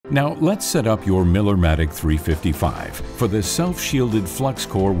Now let's set up your Millermatic 355 for the self-shielded flux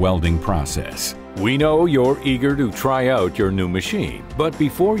core welding process. We know you're eager to try out your new machine, but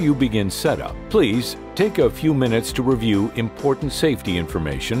before you begin setup, please take a few minutes to review important safety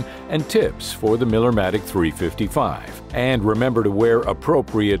information and tips for the Millermatic 355. And remember to wear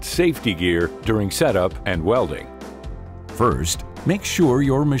appropriate safety gear during setup and welding. First, make sure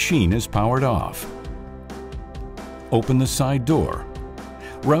your machine is powered off. Open the side door.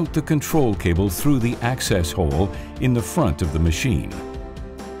 Route the control cable through the access hole in the front of the machine.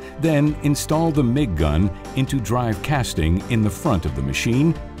 Then install the MIG gun into drive casting in the front of the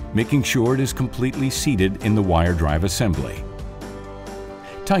machine, making sure it is completely seated in the wire drive assembly.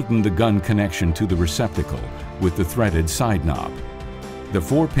 Tighten the gun connection to the receptacle with the threaded side knob. The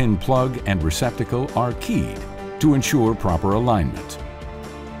 4-pin plug and receptacle are keyed to ensure proper alignment.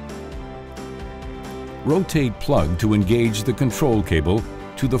 Rotate plug to engage the control cable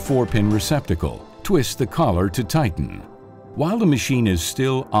to the 4-pin receptacle. Twist the collar to tighten. While the machine is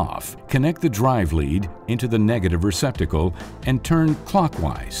still off, connect the drive lead into the negative receptacle and turn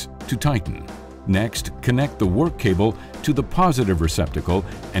clockwise to tighten. Next, connect the work cable to the positive receptacle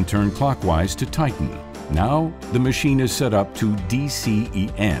and turn clockwise to tighten. Now, the machine is set up to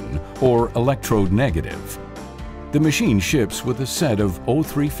DCEN, or electrode negative. The machine ships with a set of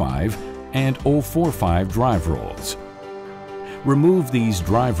 035 and 045 drive rolls. Remove these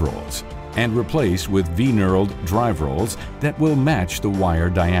drive rolls and replace with V-knurled drive rolls that will match the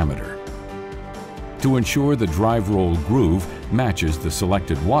wire diameter. To ensure the drive roll groove matches the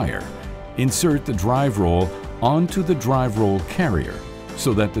selected wire, insert the drive roll onto the drive roll carrier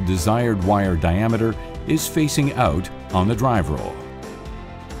so that the desired wire diameter is facing out on the drive roll.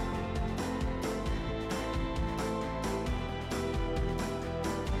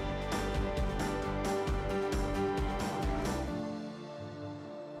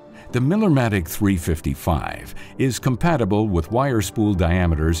 The Millermatic 355 is compatible with wire spool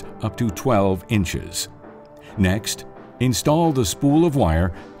diameters up to 12 inches. Next, install the spool of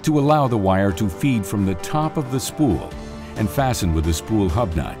wire to allow the wire to feed from the top of the spool and fasten with the spool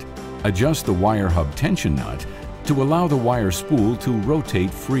hub nut. Adjust the wire hub tension nut to allow the wire spool to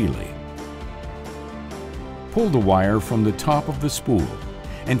rotate freely. Pull the wire from the top of the spool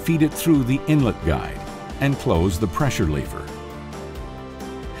and feed it through the inlet guide and close the pressure lever.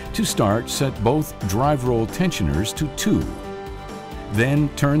 To start, set both drive roll tensioners to 2. Then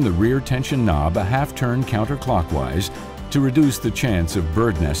turn the rear tension knob a half-turn counterclockwise to reduce the chance of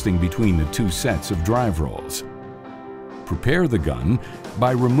bird nesting between the two sets of drive rolls. Prepare the gun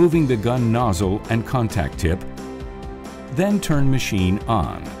by removing the gun nozzle and contact tip, then turn machine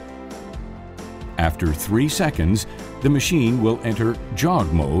on. After 3 seconds, the machine will enter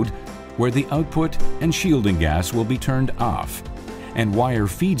jog mode, where the output and shielding gas will be turned off and wire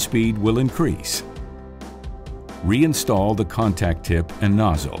feed speed will increase. Reinstall the contact tip and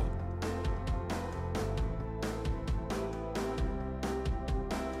nozzle.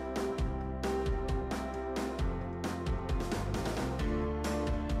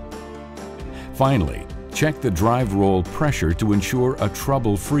 Finally, check the drive roll pressure to ensure a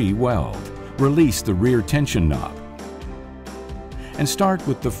trouble-free weld. Release the rear tension knob and start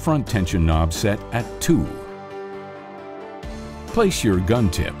with the front tension knob set at 2. Place your gun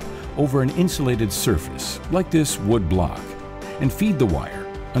tip over an insulated surface, like this wood block, and feed the wire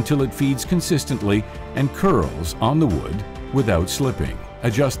until it feeds consistently and curls on the wood without slipping.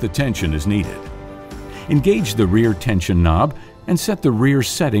 Adjust the tension as needed. Engage the rear tension knob and set the rear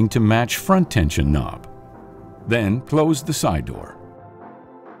setting to match front tension knob. Then close the side door.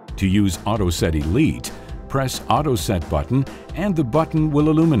 To use Auto Set Elite, press Auto Set button and the button will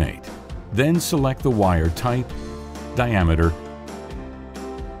illuminate. Then select the wire type, diameter,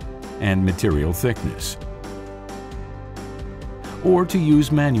 and material thickness. Or to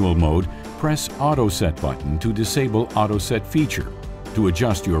use manual mode, press Auto Set button to disable Auto Set feature to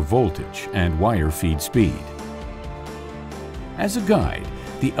adjust your voltage and wire feed speed. As a guide,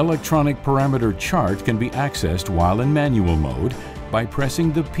 the electronic parameter chart can be accessed while in manual mode by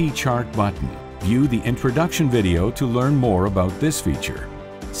pressing the P-Chart button. View the introduction video to learn more about this feature.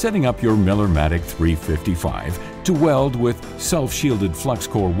 Setting up your Millermatic 355 to weld with self-shielded flux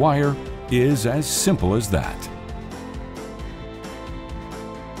core wire is as simple as that.